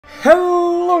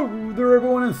Hello there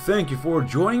everyone, and thank you for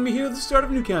joining me here at the start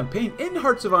of a new campaign in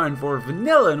Hearts of Iron 4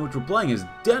 Vanilla, in which we're playing as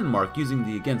Denmark using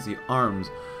the Arms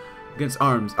Against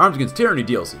Tyranny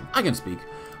DLC. I can speak,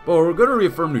 but we're going to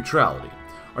reaffirm neutrality.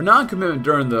 Our non-commitment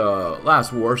during the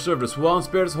last war served us well and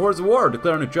spared us hordes of war.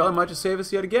 Declaring neutrality might just save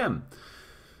us yet again.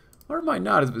 Or it might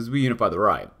not, as we unify the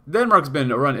right. Denmark's been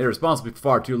run irresponsibly for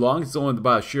far too long. It's only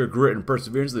by sheer grit and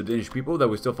perseverance of the Danish people that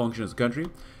we still function as a country.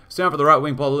 Stand for the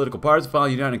right-wing political parties and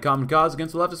finally unite in common cause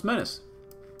against the leftist menace.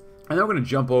 And then we're going to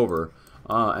jump over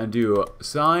and do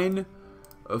Sign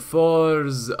for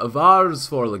Vars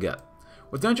for Leget.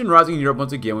 With tension rising in Europe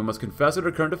once again, we must confess that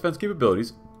our current defense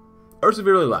capabilities are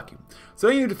severely lacking.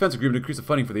 Setting a new defense agreement to increase the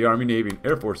funding for the Army, Navy, and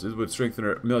Air Forces would strengthen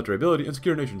our military ability and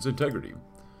secure our nation's integrity.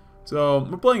 So,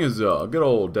 we're playing as good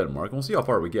old Denmark, and we'll see how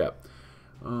far we get.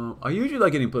 I usually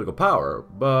like getting political power,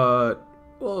 but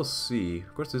we'll see.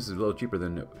 Of course, this is a little cheaper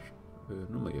than it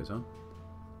normally is, huh?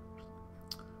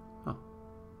 Huh.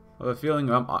 I have a feeling,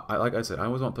 like I said, I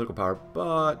always want political power,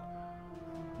 but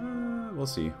we'll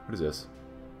see. What is this?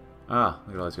 Ah,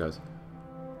 look at all these guys.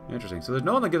 Interesting. So there's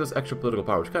no one that gives us extra political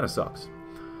power, which kind of sucks.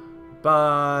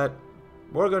 But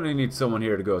we're going to need someone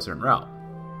here to go a certain route.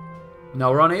 Now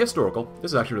we're on a historical.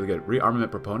 This is actually really good.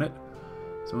 Rearmament proponent.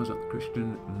 Someone's not the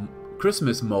Christian.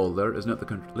 Christmas Molder is not the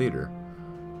country leader.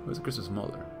 Who's the Christmas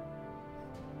Molder?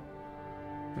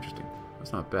 Interesting.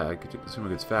 That's not bad. Consumer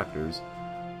goods factors.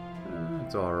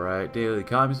 It's alright. Daily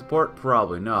economy support?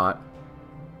 Probably not.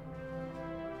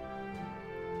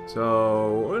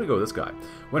 So we're going to go with this guy.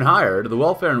 When hired, the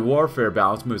welfare and warfare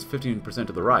balance moves 15%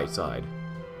 to the right side.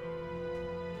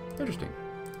 Interesting.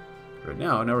 Right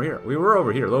now we're here. We were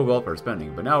over here, low welfare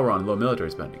spending, but now we're on low military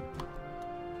spending.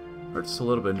 We're just a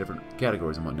little bit in different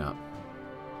categories and whatnot.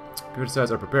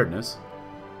 Criticize our preparedness.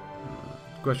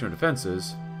 Question our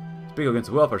defenses. Speak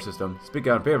against the welfare system. Speak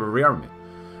out in favor of rearmament.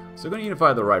 So we're going to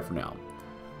unify the right for now.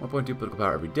 1.2 political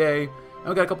power every day. And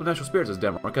we got a couple of national spirits as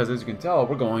Denmark, because as you can tell,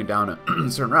 we're going down a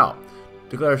certain route.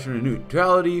 Declaration of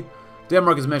neutrality.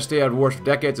 Denmark has managed to stay out of wars for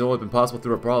decades. It's only been possible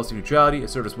through our policy of neutrality. It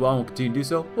served us well and will continue to do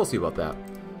so. We'll see about that.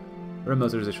 We're in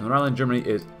militarization of the island. Germany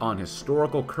is on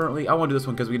historical currently. I want to do this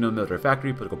one because we know military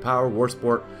factory, political power, war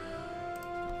sport,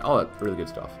 all that really good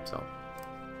stuff. So,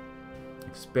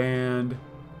 expand.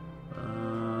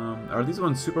 Are these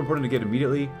ones super important to get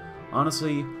immediately?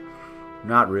 Honestly,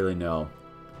 not really, no.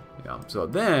 Yeah, so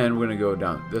then we're going to go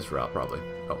down this route probably.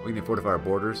 Oh, we can fortify our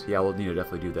borders. Yeah, we'll need to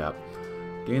definitely do that.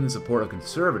 Gain the support of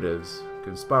conservatives.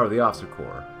 Conspire with the officer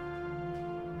corps.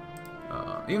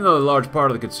 Even though a large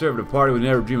part of the Conservative Party would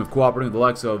never dream of cooperating with the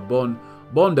likes of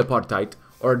Bondeparteit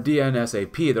or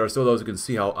DNSAP, there are still those who can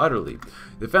see how utterly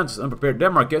defenseless and unprepared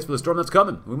Denmark gets for the storm that's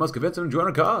coming. We must convince them to join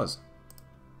our cause.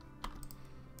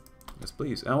 Yes,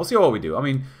 please. And we'll see what we do. I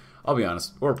mean, I'll be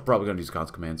honest, we're probably going to use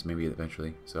console commands maybe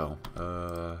eventually. So,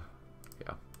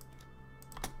 yeah.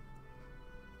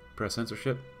 Press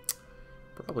censorship?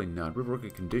 Probably not. Improve working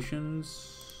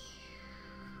conditions.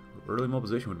 Early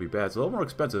mobilization would be bad. It's a little more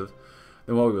expensive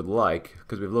than what we would like,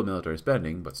 because we have low military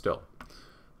spending, but still.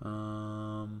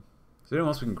 Is there anyone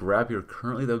else we can grab here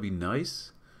currently? That would be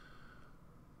nice.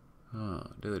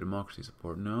 Daily democracy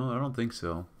support. No, I don't think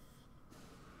so.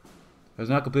 Has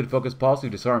not completed focused policy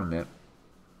of disarmament.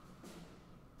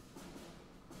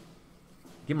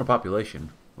 Get more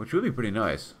population, which would be pretty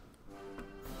nice.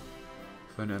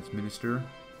 Finance minister.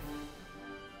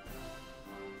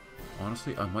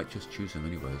 Honestly, I might just choose him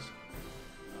anyways.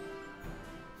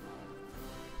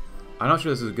 I'm not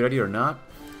sure this is a good idea or not,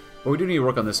 but we do need to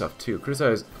work on this stuff too.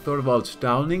 Criticize Thorvald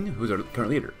Stauning, who's our current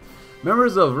leader.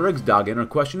 Members of Riksdagen are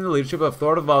questioning the leadership of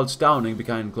Thorvald Stauning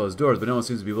behind closed doors, but no one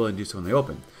seems to be willing to do so in the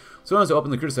open. Someone has to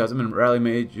openly criticize him and rally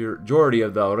majority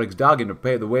of the Riksdagen to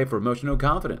pave the way for motion of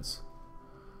confidence.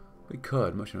 We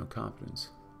could. Motion of confidence.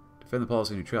 Defend the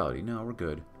policy of neutrality. No, we're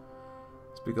good.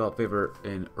 Speak out favor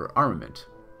in armament.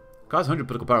 Costs 100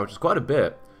 political power, which is quite a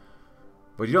bit.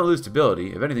 But you don't lose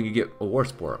stability. If anything, you get a war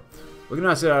sport. We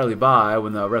cannot sit idly by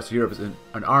when the rest of Europe is in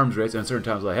an arms race and uncertain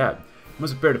times lie ahead. We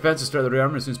must prepare defense to start the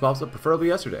rearmament as soon as possible, preferably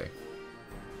yesterday.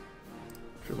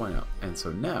 Sure, why not? And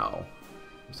so now,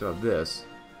 we still have this.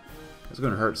 It's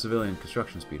going to hurt civilian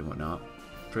construction speed and whatnot.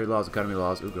 Trade laws, economy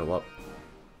laws, ooh, go up.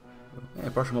 Yeah,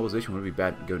 partial mobilization would be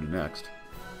bad to go to next.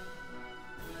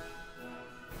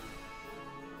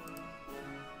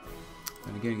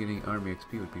 And again, getting army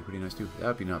XP would be pretty nice too. That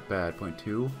would be not bad.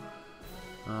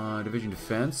 0.2. Division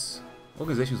defense.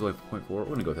 Organization is only 0.4. We're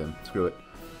going to go with him. Screw it.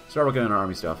 Start working on our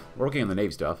army stuff. We're working on the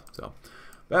navy stuff. So,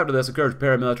 but after this, encourage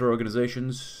paramilitary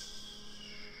organizations.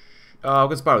 We'll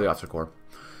conspire with the officer corps.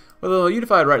 With a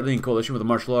unified right-leaning coalition with a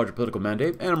much larger political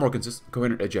mandate and a more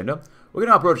coherent agenda, we can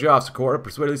now approach the officer corps and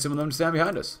persuade at least some of them to stand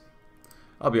behind us.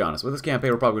 I'll be honest, with this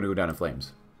campaign, we're probably going to go down in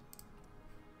flames.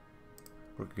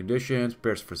 Working conditions,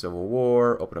 prepare for civil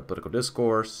war, open up political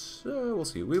discourse. We'll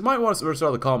see. We might want to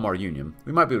restore the Kalmar Union.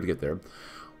 We might be able to get there.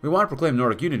 We want to proclaim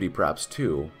Nordic unity, perhaps,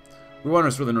 too. We want to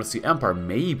restore the North Sea Empire,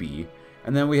 maybe.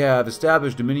 And then we have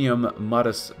established Dominium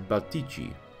Maris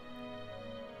Baltici.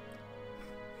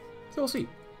 So we'll see.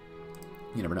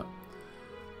 You never know.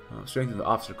 Strengthen the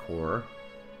officer corps.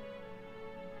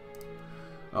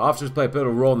 Officers play a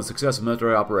pivotal role in the success of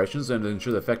military operations, and to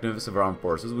ensure the effectiveness of our armed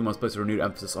forces, we must place a renewed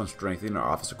emphasis on strengthening our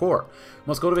officer corps. We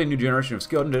must cultivate a new generation of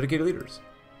skilled and dedicated leaders.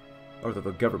 Or the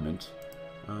government.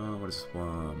 What is this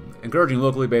one? Encouraging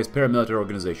locally based paramilitary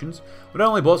organizations will not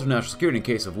only bolster national security in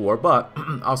case of war, but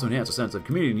also enhance a sense of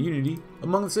community and unity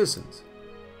among the citizens.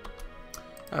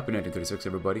 Happy 1936,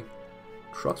 everybody.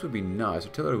 Trucks would be nice.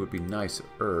 Artillery would be nicer.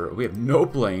 We have no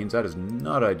planes. That is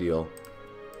not ideal.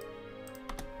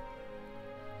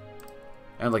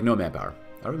 And, like, no manpower.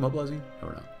 Are we mobilizing? No,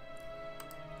 we're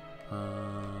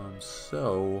not.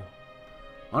 So...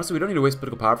 honestly, we don't need to waste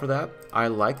political power for that. I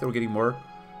like that we're getting more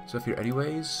stuff here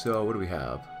anyways. So, what do we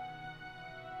have?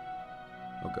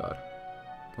 Oh, God.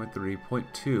 0.3,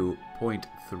 0.2,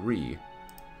 0.3.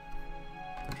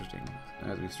 Interesting.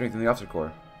 As we strengthen the officer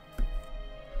corps.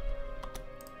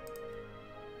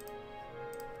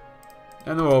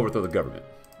 And then we'll overthrow the government.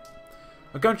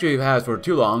 A country has for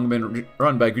too long been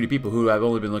run by greedy people who have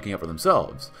only been looking out for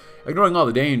themselves, ignoring all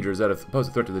the dangers that have posed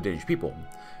a threat to the Danish people.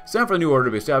 It's time for the new order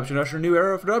to be established and usher a new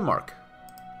era for Denmark.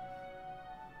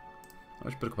 How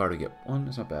much political power do we get? One,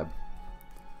 that's not bad.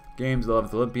 Games, the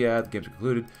 11th Olympiad, the games are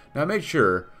concluded. Now I made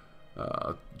sure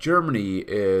Germany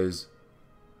is...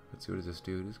 let's see, what does this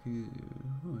do?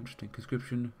 Oh, interesting.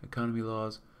 Conscription, economy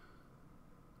laws.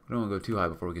 I don't want to go too high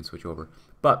before we can switch over.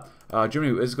 But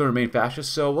Germany is going to remain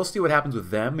fascist, so we'll see what happens with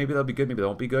them. Maybe they'll be good, maybe they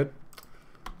won't be good.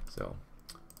 So,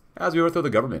 as we overthrow the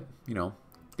government, you know,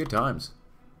 good times.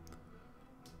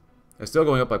 It's still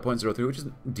going up by 0.03, which is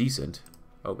decent.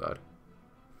 Oh, God.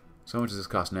 So how much does this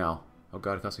cost now? Oh,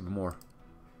 God, it costs even more.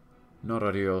 Not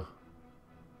ideal.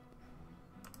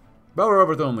 But we're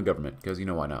overthrowing the government, because you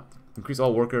know why not. Increase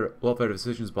all worker welfare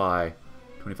decisions by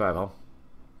 25, huh?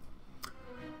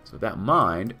 So with that in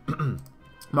mind,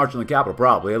 march on the capital,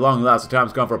 probably. At long last, the time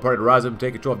has come for a party to rise up and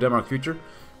take control of Denmark's future. We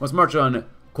must march on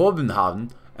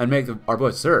Copenhagen and make our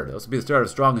voice heard. This will be the start of a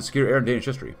strong and secure era in Danish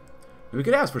history. And we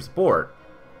could ask for support,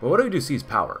 but what do we do to seize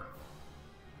power?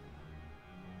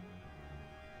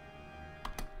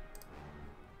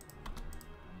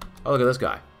 Oh, look at this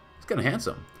guy. He's kind of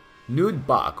handsome. Nude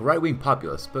Bach, right-wing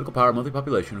populist. Political power, monthly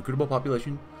population, recruitable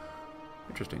population.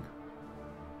 Interesting.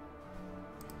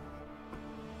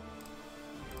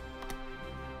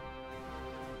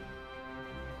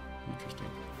 Interesting.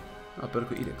 Oh,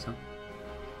 political edicts, huh?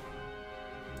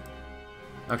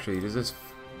 Actually, does this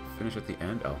finish at the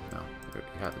end? Oh, no. You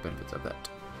have the benefits of that.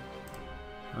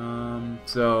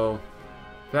 So...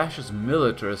 fascist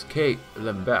militarist Kate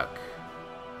Lembeck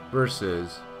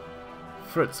versus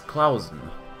Fritz Clausen.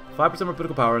 5% more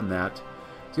political power in that.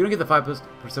 So you don't get the 5%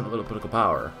 political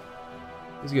power.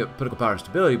 You get political power and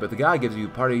stability, but the guy gives you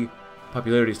party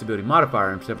popularity stability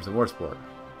modifier and 10% war support.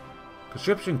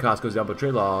 Conscription cost goes down, but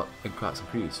trade law and costs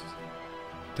increased.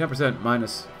 10%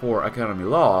 minus for economy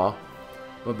law,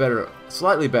 but better,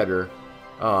 slightly better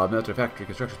military factory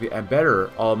construction speed, and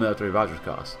better all military vouchers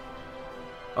cost.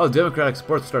 Oh, democratic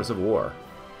support to start a civil war.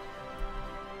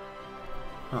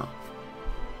 Huh.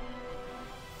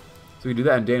 So we do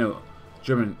that in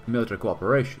Dano-German military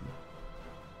cooperation.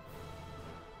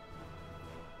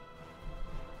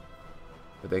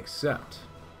 But they accept.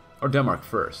 Or Denmark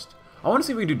first. I want to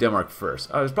see if we can do Denmark first.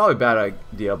 It's probably a bad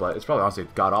idea, but it's probably honestly a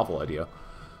god-awful idea.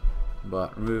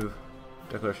 But remove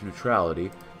declaration of neutrality.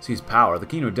 Seize power. The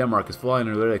Kingdom of Denmark is fully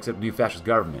unready to accept a new fascist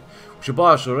government. We should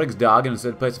abolish the Riksdag and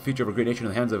instead place the future of a great nation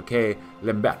in the hands of K.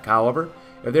 Lembeck. However,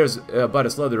 if there's but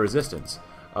a slow the resistance,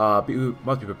 we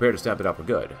must be prepared to stamp it out for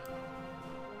good.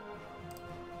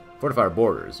 Fortify our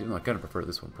borders. Even though I kind of prefer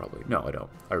this one, probably. No, I don't.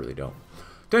 I really don't.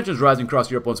 Tensions rising across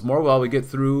Europe once more. While we get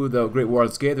through the Great War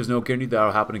unscathed, there's no guarantee that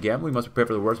will happen again. We must prepare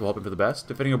for the worst while hoping for the best.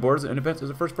 Defending our borders and independence is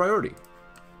the first priority.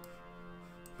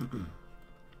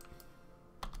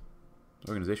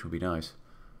 Organization would be nice.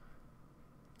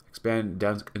 Expand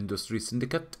Dansk Industry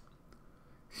Syndicate.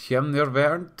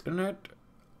 Hemvernet.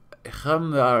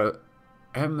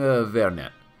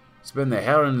 Hemvernet. Spend the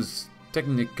Herrens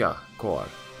Technica Corps.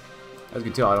 As you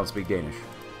can tell, I don't speak Danish.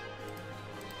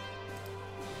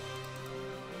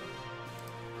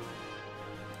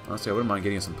 Honestly, I wouldn't mind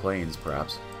getting some planes,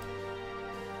 perhaps.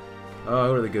 Who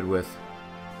are they good with?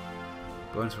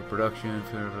 Bonus for production.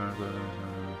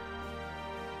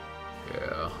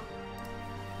 Yeah.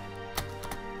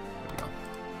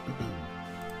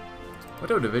 What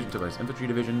type of division took place? Infantry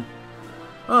division.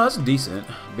 Oh, that's decent.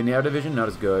 Bineo division, not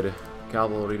as good.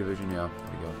 Cavalry division, yeah.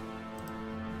 There we go.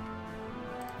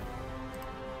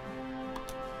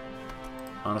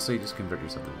 Honestly, just convert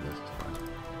yourself into this. It's fine.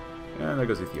 And there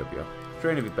goes Ethiopia.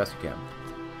 Train it as best you can.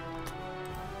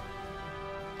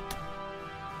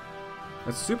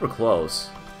 That's super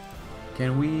close.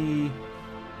 Can we...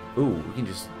 Ooh, we can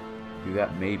just do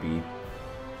that maybe.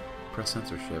 Press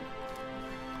censorship.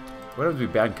 What happens if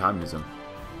we ban communism?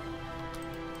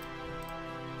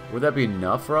 Would that be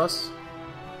enough for us?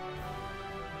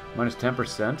 Minus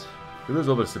 10%? We lose a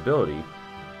little bit of stability.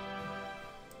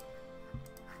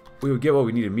 We would get what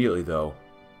we need immediately, though.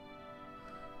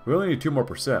 We only need 2 more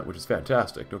 %, which is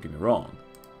fantastic, don't get me wrong.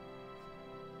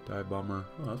 Dive bomber.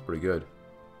 Oh, that's pretty good.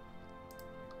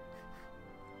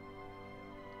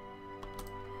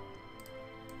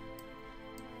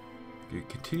 You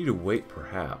continue to wait,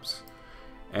 perhaps.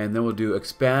 And then we'll do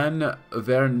expand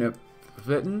Vernefitten.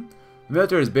 The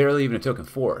military is barely even a token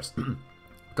force.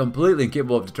 Completely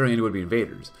incapable of deterring any would-be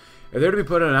invaders. If they're to be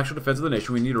put on an actual defense of the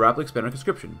nation, we need to rapidly expand our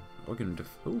conscription. We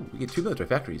get 2 military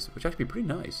factories, which actually be pretty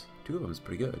nice. 2 of them is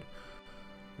pretty good.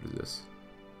 What is this?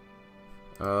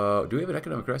 Do we have an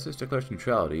economic crisis? Declaration of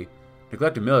neutrality.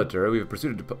 Neglect of military. We have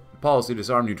pursued a policy to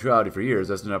disarm neutrality for years,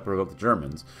 as to not provoke the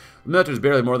Germans. The military is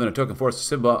barely more than a token force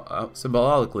to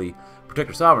symbolically protect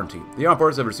our sovereignty. The armed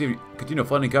forces have received continual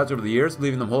funding cuts over the years,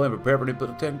 leaving them wholly unprepared for any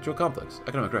potential conflicts.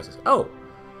 Economic crisis. Oh!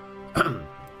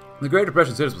 The Great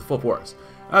Depression hit us with full force.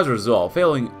 As a result,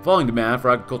 falling demand for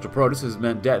agricultural produce has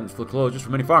meant debt and foreclosures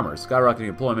for many farmers. Skyrocketing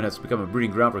employment has become a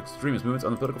breeding ground for extremist movements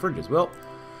on the political fringes. Well,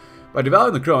 by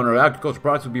devaluing the krone, our agricultural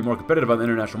products would be more competitive on the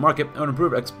international market and would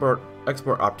improve export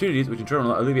opportunities, which in turn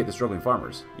will alleviate the struggling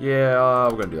farmers. Yeah,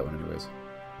 we're going to do that one anyways.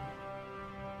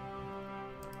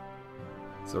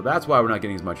 So that's why we're not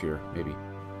getting as much here, maybe.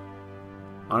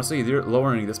 Honestly, they're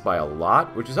lowering this by a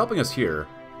lot, which is helping us here.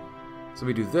 So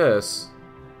we do this.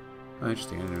 Oh,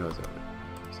 interesting, I didn't realize that.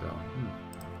 So,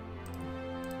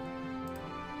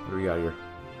 what do we got here?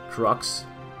 Trucks.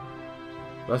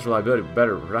 Less reliability, but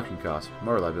better production costs.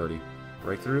 More reliability.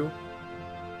 Breakthrough.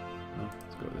 Oh,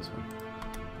 let's go with this one.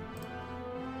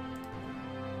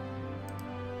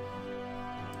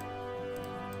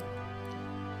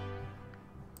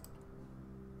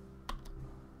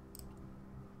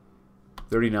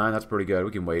 $39, that's pretty good.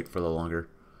 We can wait for a little longer.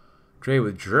 Trade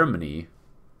with Germany.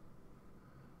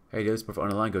 Hey, this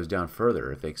line goes down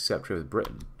further if they accept trade with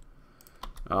Britain.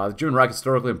 The German Reich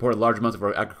historically imported large amounts of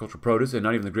our agricultural produce, and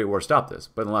not even the Great War stopped this.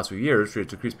 But in the last few years, trade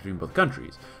has decreased between both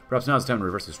countries. Perhaps now it's time to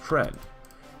reverse this trend.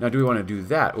 Now, do we want to do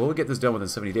that? Well, we'll get this done within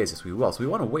 70 days. Yes, we will. So we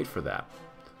want to wait for that.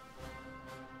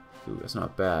 Ooh, that's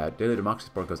not bad. Daily democracy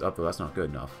support goes up, though. That's not good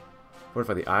enough.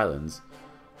 Fortify the islands.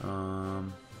 2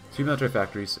 military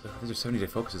factories. Ugh, these are 70-day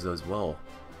focuses, though, as well.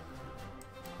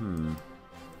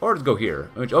 Or just go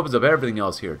here, which opens up everything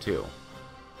else here, too.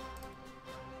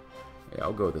 Yeah,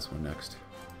 I'll go with this one next.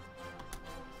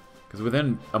 Because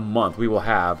within a month, we will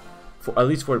have at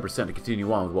least 40% to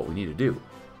continue on with what we need to do.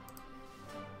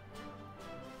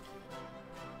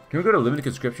 Can we go to limited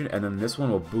conscription, and then this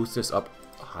one will boost this up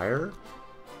higher?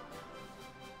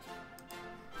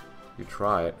 You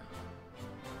try it.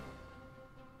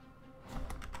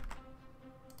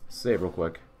 Save real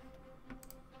quick.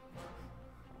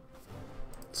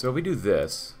 So if we do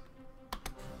this...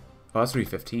 Oh, that's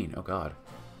 315. Oh, God.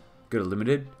 Go to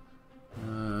limited.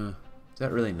 Is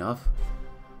that really enough?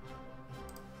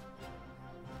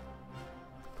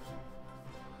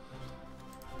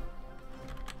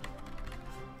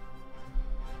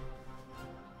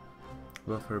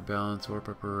 Welfare balance, war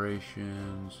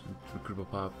preparations,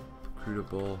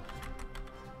 recruitable.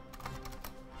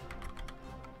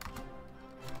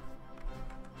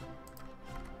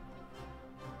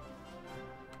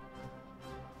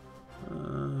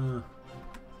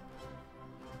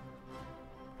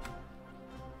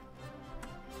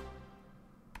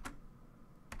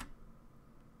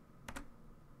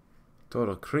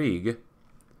 Total Krieg.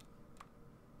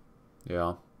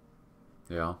 Yeah.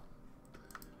 Yeah.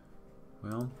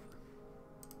 Well.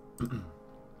 We're going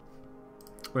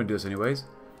to do this anyways.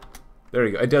 There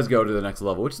you go. It does go to the next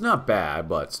level, which is not bad,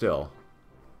 but still.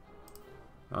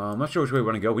 I'm not sure which way we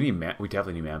want to go. We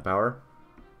definitely need manpower.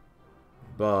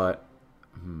 But,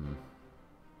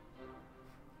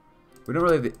 we don't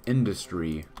really have the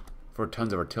industry for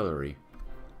tons of artillery.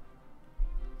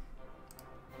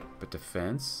 But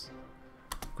defense?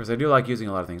 Of course, I do like using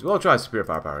a lot of things. We'll try superior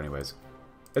firepower anyways.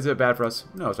 Is it bad for us?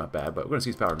 No, it's not bad, but we're going to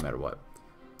seize power no matter what.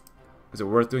 Is it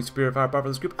worth doing superior firepower for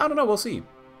this group? I don't know, we'll see.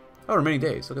 Oh, remaining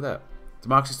days, look at that.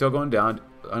 Democracy's still going down,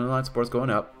 unaligned support's going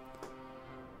up.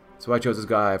 So I chose this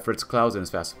guy, Fritz Clausen, as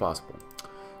fast as possible.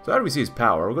 So how do we seize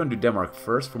power? We're going to do Denmark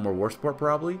first for more war support,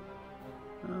 probably.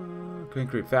 Can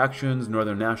create factions,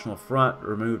 Northern National Front,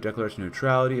 remove Declaration of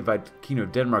Neutrality, invite Kingdom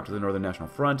of Denmark to the Northern National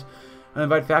Front, and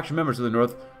invite faction members to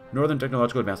the Northern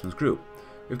Technological Advancements Group.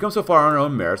 We've come so far on our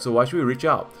own merit, so why should we reach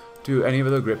out to any of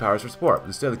the great powers for support?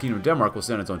 Instead, the Kingdom of Denmark will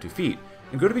stand on its own 2 feet,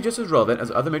 and grow to be just as relevant as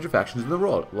other major factions in the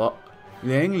world.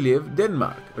 Lang live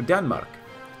Denmark, or Denmark.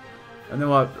 And then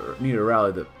we'll need to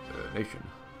rally the nation.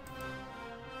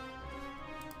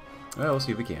 Well, we'll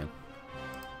see if we can.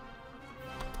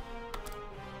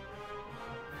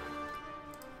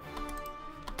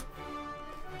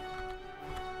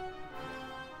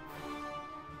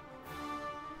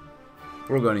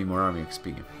 We're going to need more army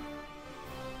XP.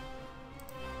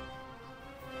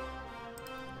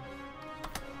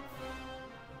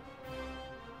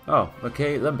 Oh,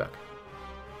 okay, Lembeck.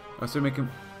 I still make him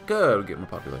good. We'll get more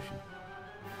population.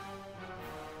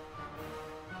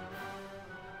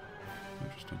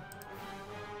 Interesting.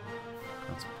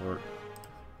 Transport.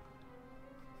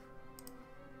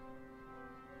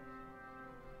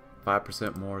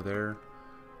 5% more there.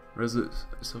 Resolute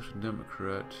Social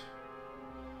Democrat.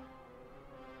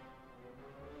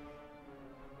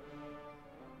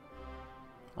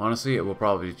 Honestly, it will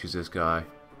probably choose this guy.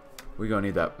 We're gonna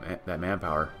need that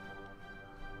manpower.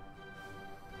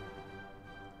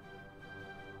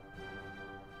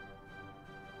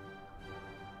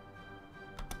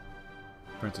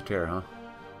 Prince of Terror, huh?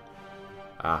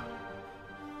 Ah.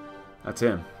 That's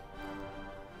him.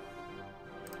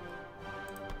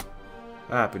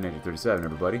 Happy 1937,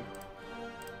 everybody.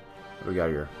 What do we got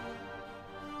here?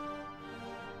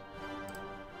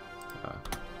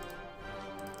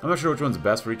 I'm not sure which one's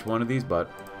best for each one of these, but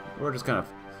we're just kind of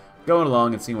going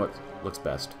along and seeing what looks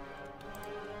best.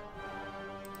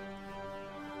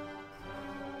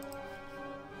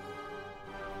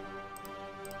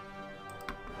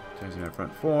 Changing our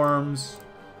front forms.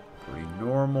 Pretty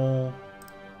normal.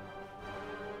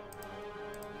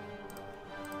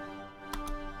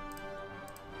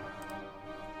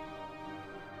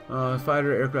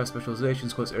 Fighter, aircraft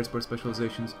specializations, close air support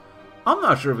specializations. I'm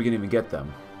not sure if we can even get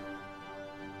them.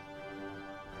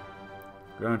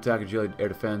 Ground attack, agility, air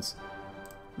defense.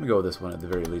 I'm gonna go with this one at the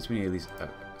very least. We need at least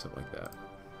something like that.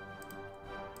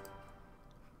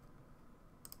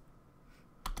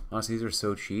 Honestly, these are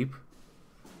so cheap.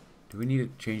 Do we need to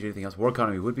change anything else? War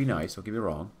economy would be nice, don't get me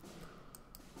wrong.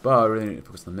 But I really need to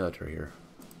focus on the military here.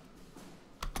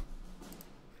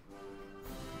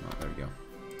 Oh, there we go.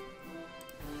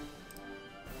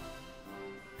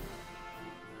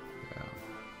 Yeah.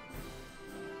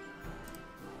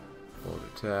 Bold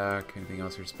attack. Anything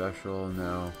else here special?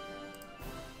 No.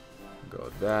 Go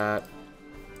with that.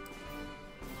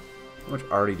 How much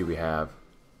arty do we have?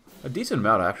 A decent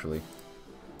amount, actually.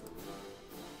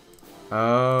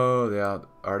 Oh, yeah.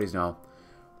 Arty's now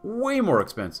way more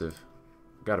expensive.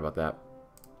 Forgot about that.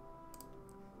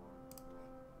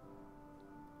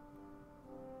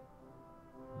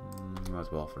 Might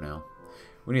as well for now.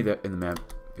 We need that in the map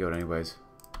field anyways.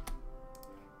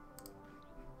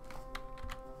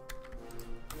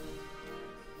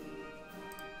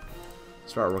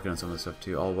 Start working on some of this stuff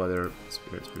too. All weather,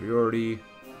 spirit superiority. You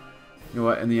know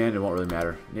what? In the end, it won't really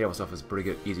matter. Naval stuff is pretty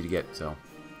good, easy to get. So,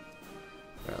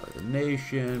 rally the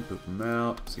nation, poop them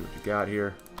out. See what you got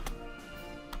here.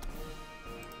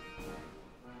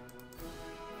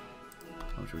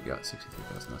 How much we got?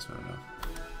 63,000. That's not enough.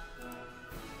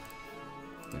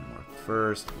 Denmark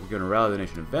first. We're gonna rally the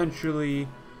nation eventually,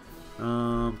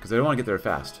 because they don't want to get there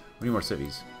fast. We need more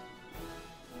cities,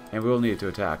 and we will need it to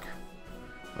attack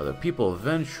other people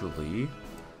eventually.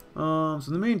 So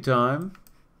in the meantime,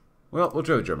 well, we'll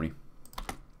try with Germany.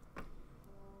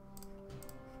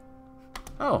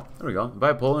 Oh, there we go.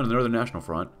 Invite Poland and the Northern National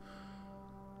Front.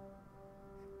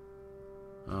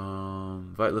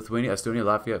 Invite Lithuania, Estonia,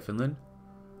 Latvia, Finland.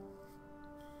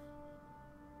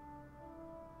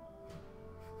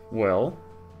 Well,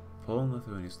 Poland,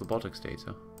 Lithuania, it's the Baltic states,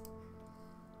 huh?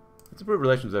 Let's improve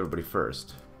relations with everybody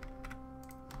first.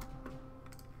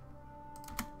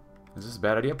 Is this a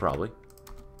bad idea? Probably.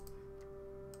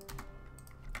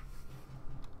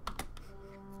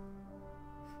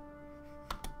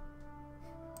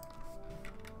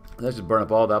 Let's just burn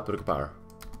up all that political power.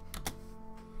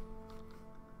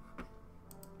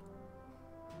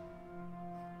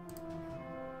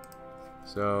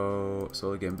 So,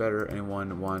 slowly getting better.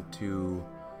 Anyone want to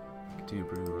continue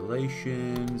improving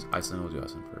relations? Iceland, will do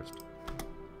Iceland first.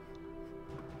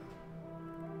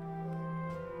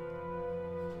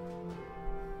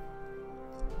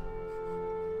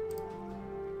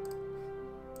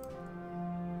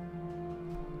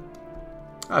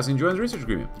 Aston joins the research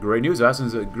agreement. Great news,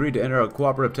 Aston's agreed to enter a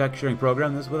cooperative tech sharing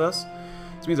program with us.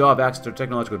 This means they'll have access to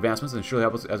technological advancements and surely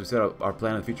help us as we set up our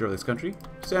plan of the future of this country.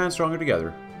 Stand stronger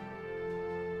together.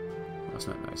 Oh, that's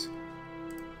not nice.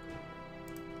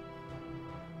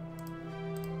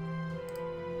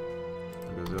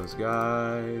 There goes those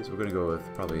guys. We're gonna go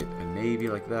with probably a navy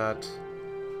like that.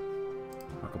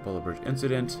 Marco Polo Bridge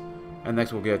incident. And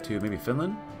next we'll get to maybe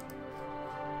Finland.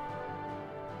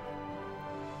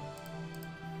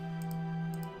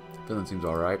 Finland seems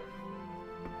alright.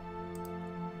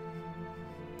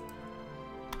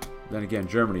 Then again,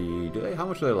 Germany, how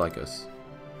much do they like us?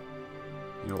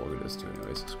 You know what we'll do this to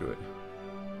anyways, screw it.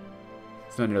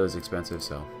 It's not nearly as expensive,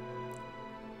 so.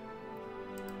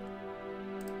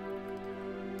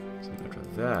 After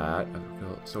that,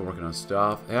 I'm still working on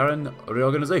stuff. Aaron,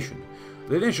 reorganization.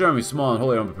 The Danish army is small and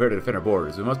wholly unprepared to defend our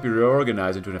borders. We must be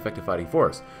reorganized into an effective fighting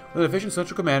force, with an efficient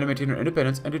central command to maintain our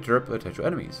independence and deter potential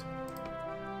enemies.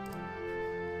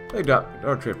 They got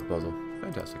our trade proposal.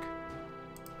 Fantastic.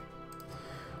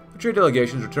 The trade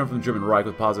delegations returned from the German Reich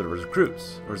with positive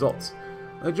results.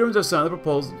 The Germans have signed the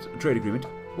proposed trade agreement,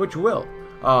 which will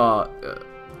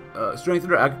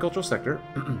strengthen our agricultural sector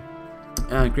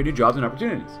and create new jobs and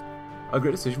opportunities. A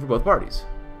great decision for both parties.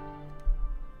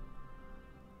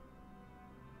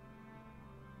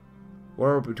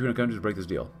 War between our countries to break this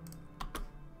deal.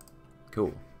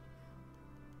 Cool.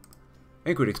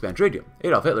 Inquiry to expand trade deal.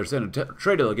 Adolf Hitler sent a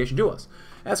trade delegation to us,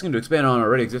 asking to expand on our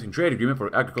already existing trade agreement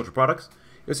for agricultural products.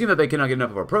 It would seem that they cannot get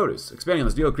enough of our produce. Expanding on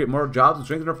this deal will create more jobs and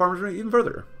strengthen our farmers even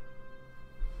further.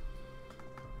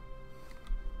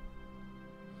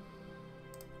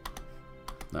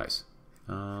 Nice.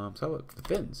 So how about the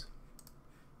Finns?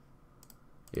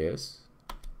 Yes.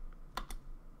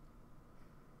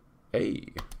 Hey.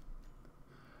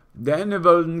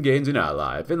 Danivoden gains an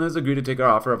ally. Finland has agreed to take our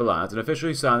offer of alliance and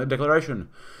officially sign the declaration.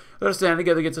 Let us stand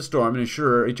together against the storm and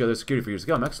ensure each other's security for years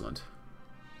to come. Excellent.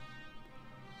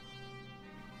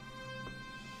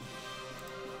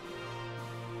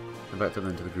 Invite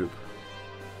Finland to the group.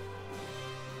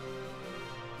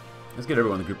 Let's get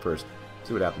everyone in the group first.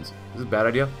 See what happens. Is this a bad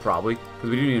idea? Probably. Because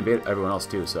we do need to invade everyone else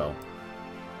too, so.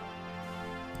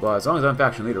 But as long as I'm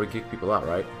faction leader, we can kick people out,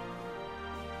 right?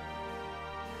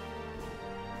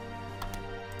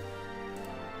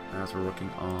 As we're working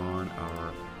on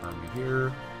our army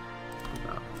here.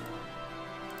 No.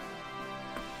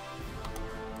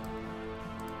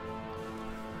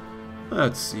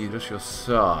 Let's see, industrial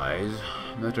size.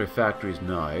 Military factory is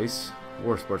nice.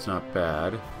 War sport's not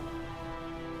bad.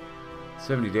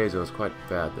 70 days though is quite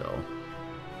bad though.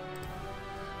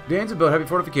 Danes have built heavy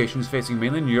fortifications facing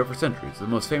mainland Europe for centuries, the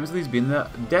most famous of these being the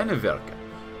Dannevirke.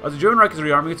 As the German Reich is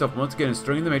rearming itself once again and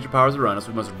stringing the major powers around us,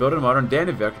 we must build a modern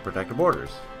Dannevirke to protect our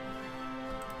borders.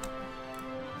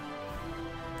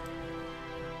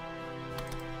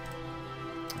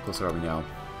 How close are we now?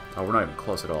 Oh, we're not even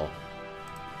close at all.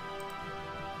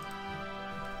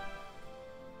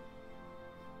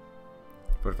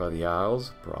 Fortify the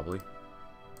Isles, probably.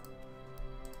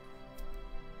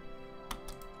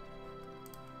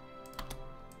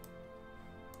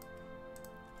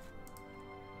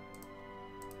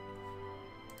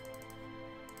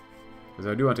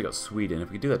 Because I do want to take out Sweden. If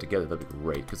we could do that together, that'd be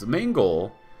great. Because the main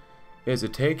goal is to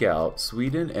take out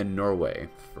Sweden and Norway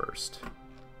first.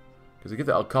 Because we get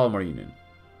the Kalmar Union.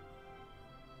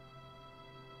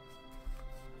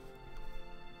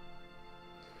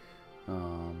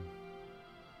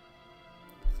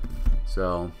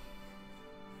 So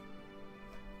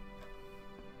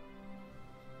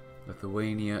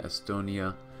Lithuania,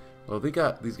 Estonia. Well, they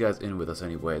got these guys in with us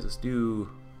anyways. Let's do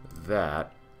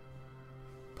that.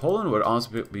 Poland would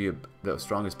honestly be the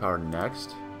strongest power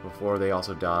next, before they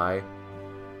also die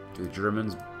to the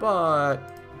Germans, but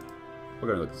we're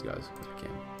gonna go with these guys if we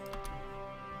can.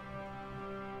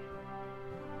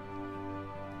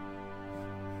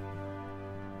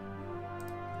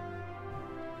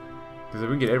 Because if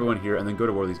we can get everyone here and then go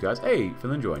to war with these guys, hey,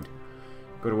 Finland joined.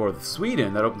 Go to war with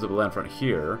Sweden, that opens up a land front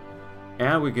here,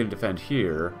 and we can defend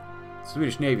here.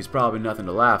 Swedish Navy's probably nothing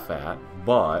to laugh at,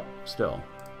 but still.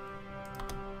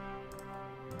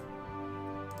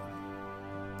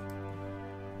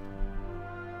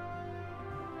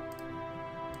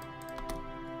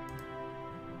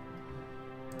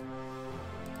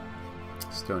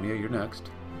 Estonia, you're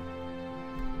next.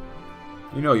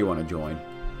 You know you want to join.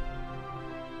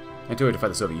 And to fight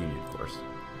the Soviet Union, of course.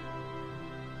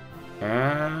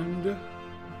 And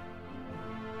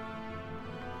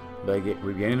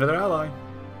we gain another ally.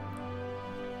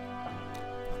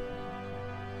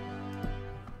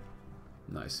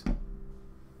 Nice.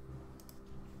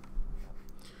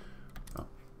 Oh.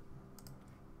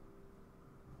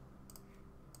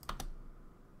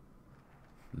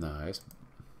 Nice.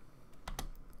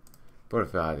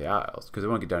 Fortify the Isles, because they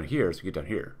want to get down here, so we get down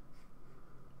here.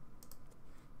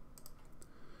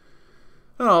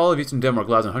 All of Eastern Denmark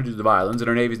lies on hundreds of islands, and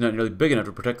our navy is not nearly big enough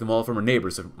to protect them all from our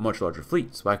neighbors of much larger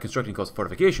fleets. By constructing coastal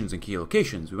fortifications in key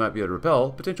locations, we might be able to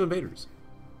repel potential invaders.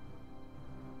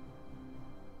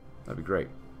 That'd be great.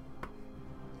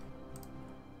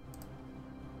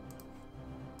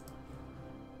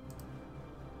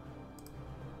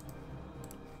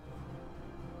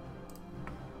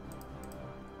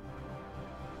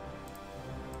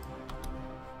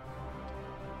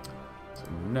 So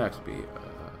next would be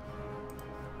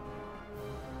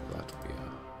Latvia.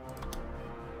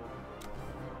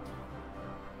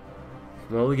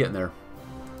 Slowly getting there.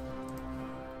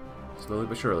 Slowly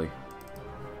but surely.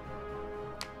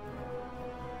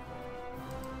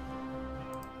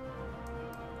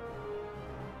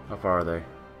 How far are they?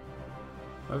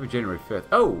 Might be January 5th.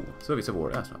 Oh! Soviet Civil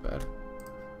War. That's not bad.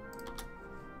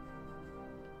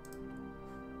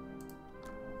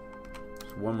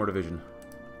 Just one more division.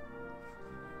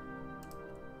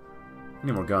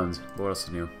 Need more guns. But what else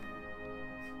is new?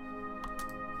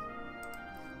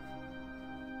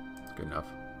 That's good enough.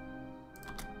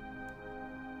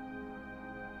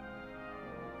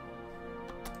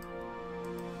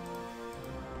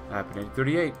 Happened in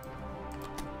 1938.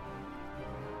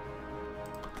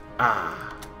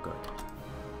 Ah, good.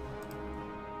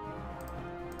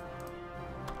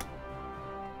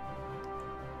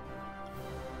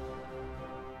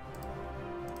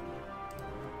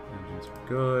 Engines are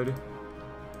good.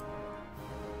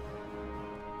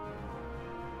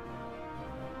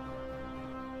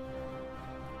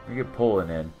 We get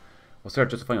Poland in. We'll start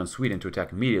justifying on Sweden to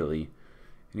attack immediately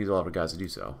and use all of our guys to do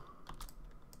so.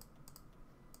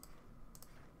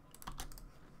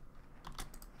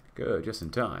 Good, just in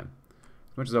time.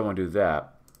 As much as I want to do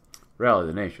that, rally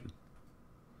the nation.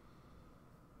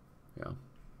 Yeah.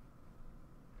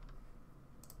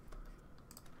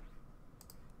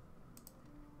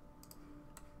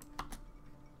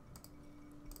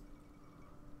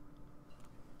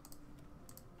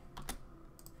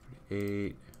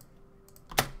 $38.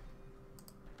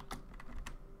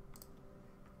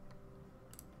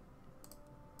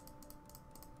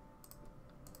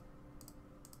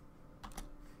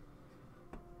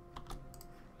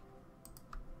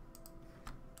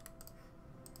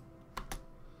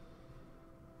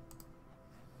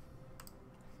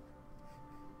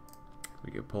 We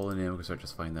get Poland in, we can start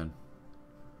just fine then.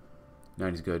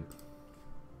 90's good.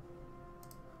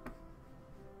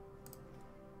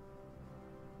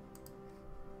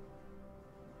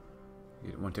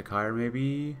 Get one tick higher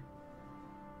maybe?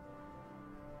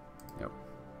 Yep.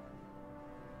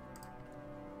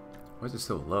 Why is it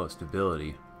so low?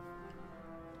 Stability.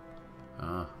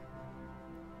 Come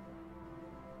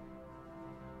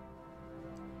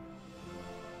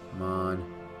on.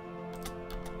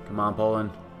 Come on,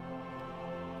 Poland.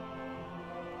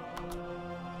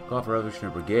 Call for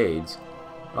revolutionary brigades.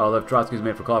 Lev Trotsky has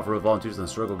made for call for volunteers in the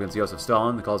struggle against Joseph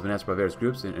Stalin. The call has been answered by various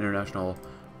groups in international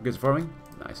brigades forming.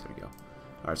 Nice, there we go.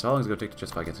 Alright, so how long is it going to take to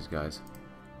justify against these guys?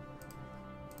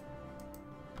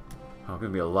 Oh, going to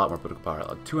be a lot more political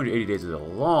power. 280 days is a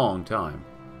long time.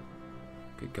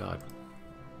 Good God.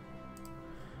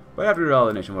 But after all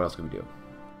the nation, what else can we do?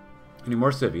 We need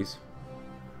more civies.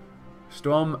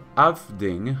 Storm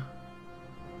Avding.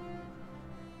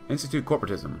 Institute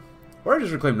corporatism. Or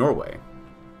just reclaim Norway.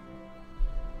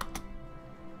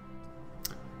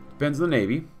 Depends on the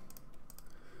navy.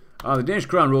 The Danish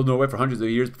crown ruled Norway for hundreds of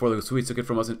years before the Swedes took it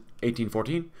from us in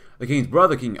 1814. The king's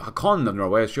brother, King Hakon of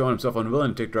Norway, has shown himself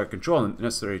unwilling to take direct control and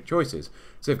necessary choices to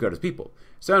safeguard his people.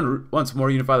 It's time to once more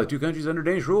unify the two countries under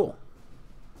Danish rule.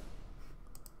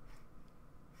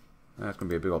 That's going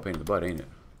to be a big old pain in the butt, ain't it?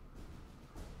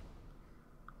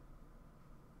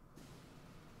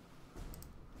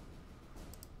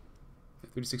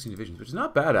 Yeah, 16 divisions, which is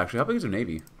not bad, actually. How big is their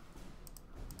navy?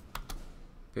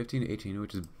 15 to 18,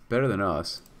 which is better than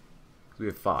us. We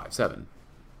have 7.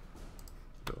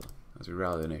 So, as we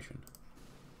rally the nation.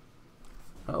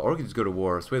 Or we can just go to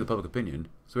war, sway the public opinion,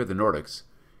 sway the Nordics.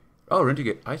 Oh, we're going to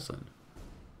get Iceland.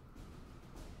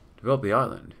 Develop the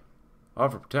island.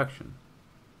 Offer protection.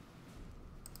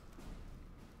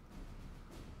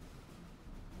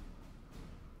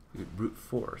 Brute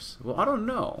force. Well, I don't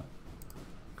know.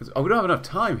 Because we don't have enough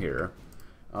time here.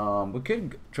 We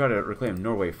could try to reclaim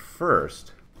Norway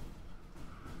first.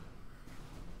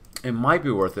 It might be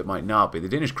worth it, might not be. The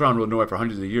Danish crown ruled Norway for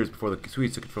hundreds of years before the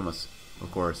Swedes took it from us, of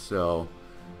course, so...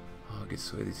 I'll get to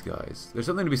sway these guys. There's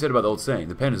something to be said about the old saying,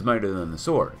 the pen is mightier than the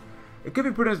sword. It could be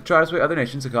prudent to try to sway other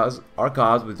nations to cause our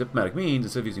cause with diplomatic means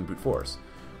instead of using brute force.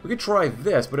 We could try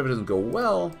this, but if it doesn't go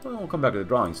well, we'll come back to the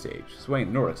drawing stage.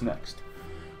 Swaying the Nordics next.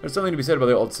 There's something to be said about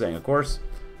the old saying, of course.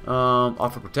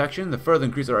 Offer protection. The further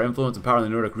increase our influence and power in the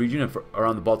Nordic region and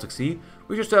around the Baltic Sea,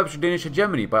 we should establish a Danish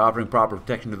hegemony by offering proper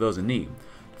protection to those in need.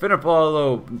 Defend our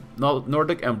fellow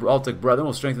Nordic and Baltic brethren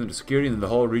will strengthen the security in the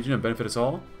whole region and benefit us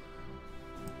all.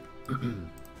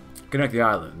 Connect the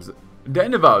islands.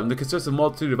 Danivalden consists of a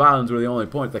multitude of islands where the only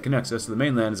point that connects us to the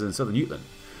mainland is in southern Jutland.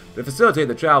 To facilitate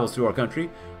the travels through our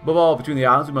country, above all between the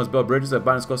islands, we must build bridges that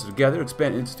bind us closer together,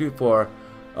 expand Institute for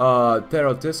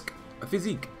Theoretisk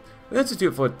Physique. The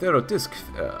Institute for Theoretisk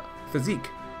Physique,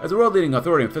 as a world-leading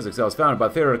authority in physics that was founded by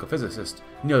theoretical physicist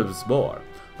Niels Bohr.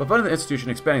 By funding the institution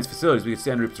and expanding its facilities, we could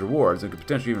stand reap its rewards and could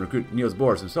potentially even recruit Niels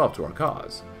Bohr himself to our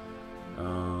cause.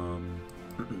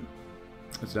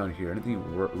 What's down here? Anything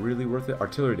really worth it?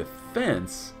 Artillery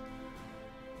defense?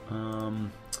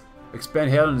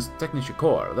 Expand Heren's Technische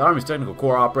Corps. The Army's technical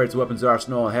corps operates the weapons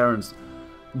arsenal in Heren's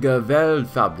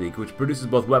Gewehrfabrik, which produces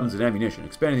both weapons and ammunition.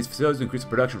 Expanding these facilities to increase the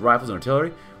production of rifles and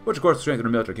artillery, which of course will strengthen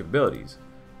our military capabilities.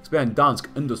 Expand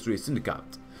Dansk Industrie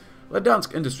Syndikat. The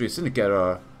Dansk Industrie Syndikat,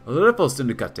 or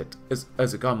Riffelsyndikatet,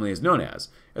 as it commonly is known as,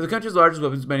 is the country's largest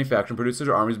weapons manufacturer and produces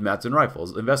their armies, mats, and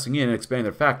rifles. Investing in and expanding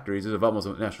their factories is of utmost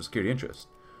national security interest.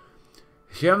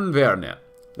 Hjemverne.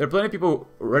 There are plenty of people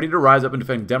ready to rise up and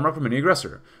defend Denmark from any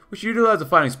aggressor. We should utilize the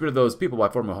fighting spirit of those people by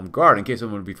forming a home guard in case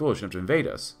someone would be foolish enough to invade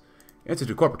us.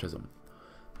 Institute Corporatism.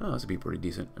 Oh, this would be pretty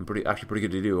decent and actually pretty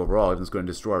good to do overall, even if it's going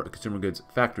to destroy our consumer goods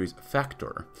factories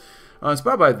factor.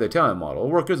 Inspired by the Italian model,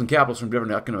 workers and capitalists from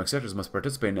different economic sectors must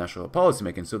participate in national policy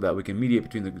making so that we can mediate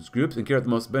between these groups and carry out the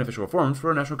most beneficial reforms for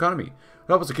our national economy. It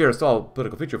help us secure a solid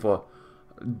political future for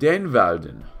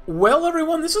Danvalden. Well,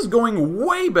 everyone, this is going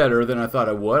way better than I thought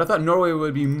it would. I thought Norway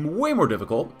would be way more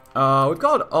difficult. We've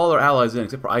called all our allies in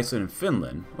except for Iceland and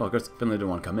Finland. Well, of course, Finland didn't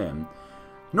want to come in.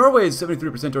 Norway is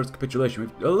 73% towards capitulation.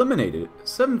 We've eliminated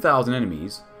 7,000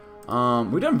 enemies.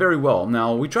 We've done very well.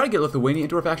 Now, we try to get Lithuania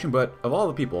into our faction, but of all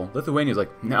the people, Lithuania's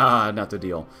like, nah, not the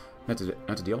deal. Not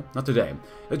today.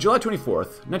 July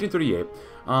 24th, 1938.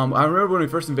 I remember when we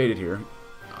first invaded here.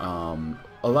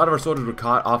 A lot of our soldiers were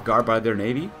caught off guard by their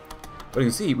navy. But you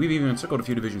can see, we've even encircled a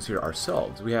few divisions here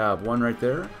ourselves. We have one right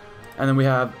there, and then we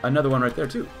have another one right there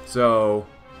too. So,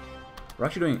 we're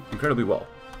actually doing incredibly well.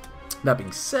 That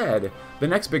being said, the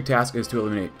next big task is to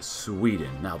eliminate Sweden.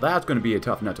 Now, that's going to be a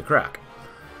tough nut to crack.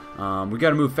 We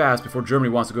got to move fast before Germany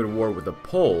wants to go to war with the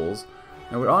Poles.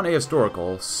 Now, we're on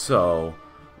ahistorical, so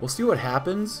we'll see what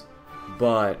happens,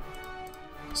 but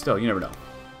still, you never know.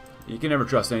 You can never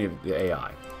trust any of the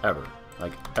AI, ever.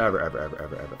 Like, ever.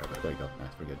 There you go.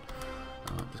 That's pretty good.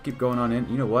 Just keep going on in.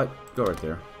 You know what? Go right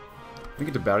there. We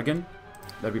get to Bergen.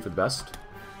 That'd be for the best.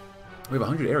 We have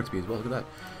 100 air XP as well. Look at that.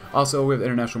 Also, we have the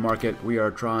international market. We are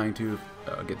trying to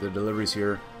get the deliveries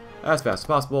here as fast as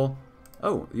possible.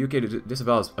 Oh, the UK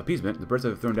disavows appeasement. The Brits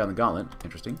have thrown down the gauntlet.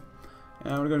 Interesting.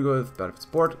 And we're going to go with battlefield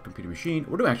support, computer machine.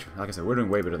 We're doing actually, like I said, we're doing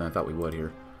way better than I thought we would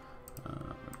here.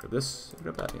 Grab this.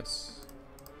 Grab that. Yes.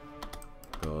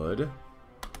 Good.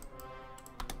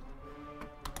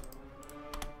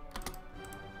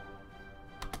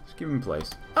 Just keep him in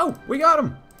place. Oh, we got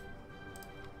him!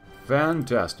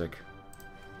 Fantastic.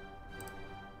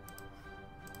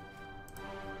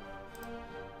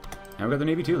 And we got the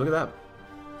Navy too, look at that.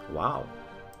 Wow.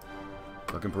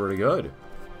 Looking pretty good.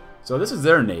 So this is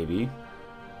their Navy.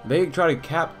 They try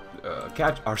to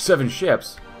catch our 7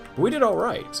 ships, but we did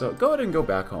alright. So go ahead and go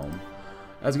back home.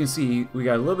 As you can see, we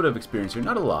got a little bit of experience here,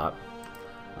 not a lot.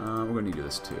 We're going to do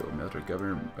this too. Military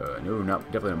governor, no,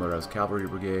 definitely not motorized cavalry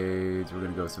brigades. We're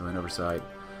going to go through an oversight.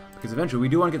 Because eventually we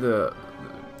do want to get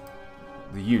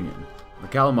the Union, the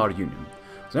Kalmar Union.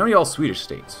 So now we all Swedish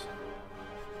states,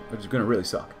 which is going to really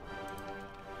suck.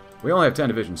 We only have 10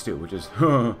 divisions too, which is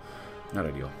not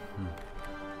ideal.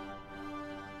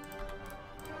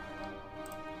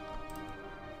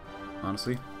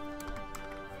 Honestly.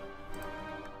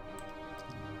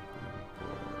 4,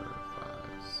 5,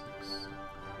 6,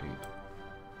 8.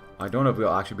 I don't know if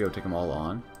we'll actually be able to take them all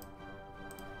on.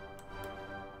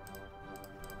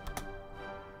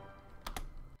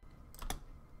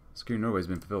 Securing Norway has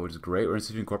been fulfilled, which is great. We're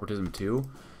instituting corporatism too.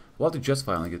 We'll have to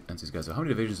justify against these guys. So how many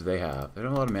divisions do they have? They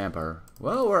don't have a lot of manpower.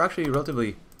 Well, we're actually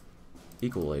relatively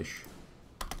equal-ish.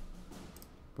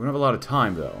 We don't have a lot of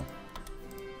time, though.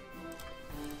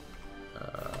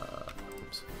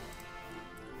 Oops.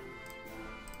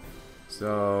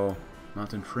 So,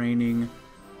 mountain training.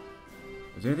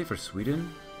 Is there anything for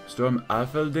Sweden? Storm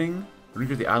Alfelding? Running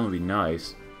through the island would be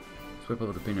nice. Sway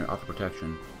public opinion, offer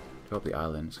protection. Develop the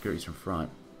island. Secure eastern front.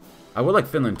 I would like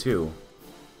Finland, too.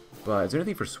 But is there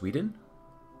anything for Sweden?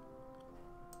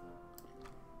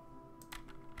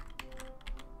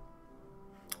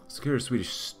 Secure Swedish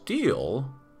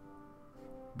steel,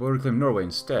 but we reclaim Norway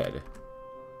instead.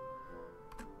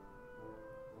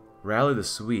 Rally the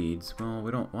Swedes. Well, we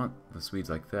don't want the Swedes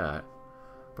like that.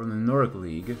 From the Nordic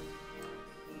League.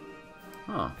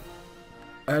 Huh.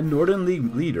 Add Northern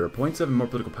League leader, 0.7 more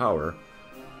political power.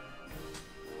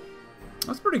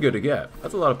 That's pretty good to get.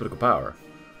 That's a lot of political power.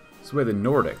 Sway the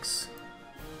Nordics.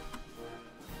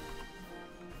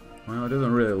 Well, it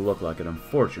doesn't really look like it,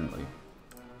 unfortunately.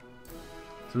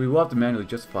 So we will have to manually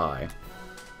justify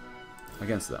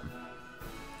against them.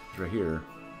 It's right here.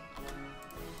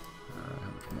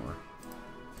 How much more?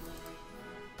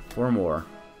 4 more.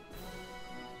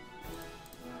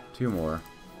 2 more.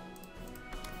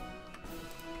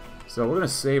 So we're going to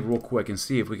save real quick and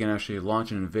see if we can actually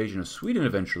launch an invasion of Sweden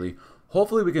eventually.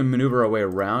 Hopefully we can maneuver our way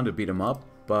around to beat them up,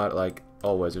 but like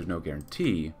always, there's no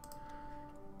guarantee.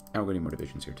 And we're going to need more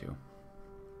divisions here too.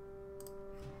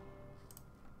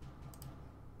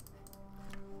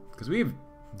 Because we have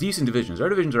decent divisions. Our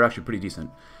divisions are actually pretty decent.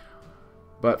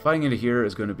 But fighting into here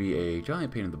is going to be a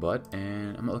giant pain in the butt,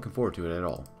 and I'm not looking forward to it at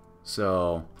all.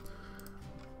 So,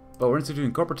 but we're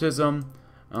instituting corporatism,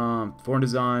 foreign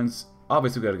designs.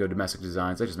 Obviously, we got to go domestic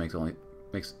designs. That just makes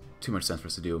too much sense for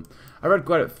us to do. I read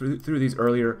quite a through these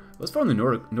earlier. Let's form the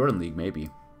Northern League, maybe.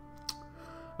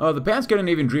 The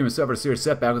Pan-Scandinavian dream has suffered a serious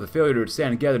setback with the failure to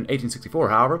stand together in 1864,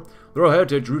 however. The royal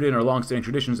heritage, rooted in our long-standing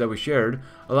traditions that we shared,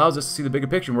 allows us to see the bigger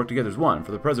picture and work together as one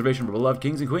for the preservation of our beloved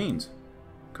kings and queens.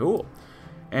 Cool.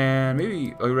 And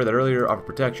maybe, we read that earlier, offer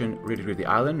protection, reintegrate the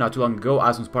island. Not too long ago,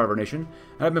 Iceland was part of our nation,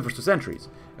 and have been for centuries.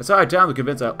 It's high time to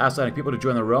convince Icelandic people to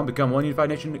join the realm, become one unified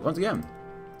nation once again.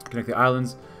 Connect the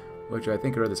islands, which I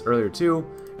think I read this earlier too,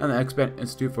 and the Expert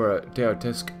Institute for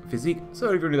Theoretisk Physique. So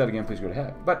if you're going to do that again, please go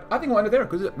ahead. But I think we'll end it there,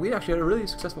 because we actually had a really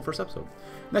successful first episode.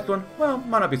 Next one, well,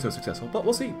 might not be so successful, but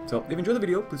we'll see. So if you enjoyed the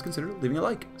video, please consider leaving a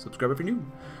like. Subscribe if you're new.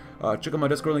 Check out my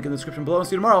Discord link in the description below, and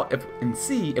see you tomorrow and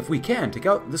see if we can take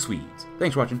out the Swedes.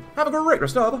 Thanks for watching. Have a great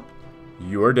rest of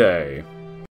your day.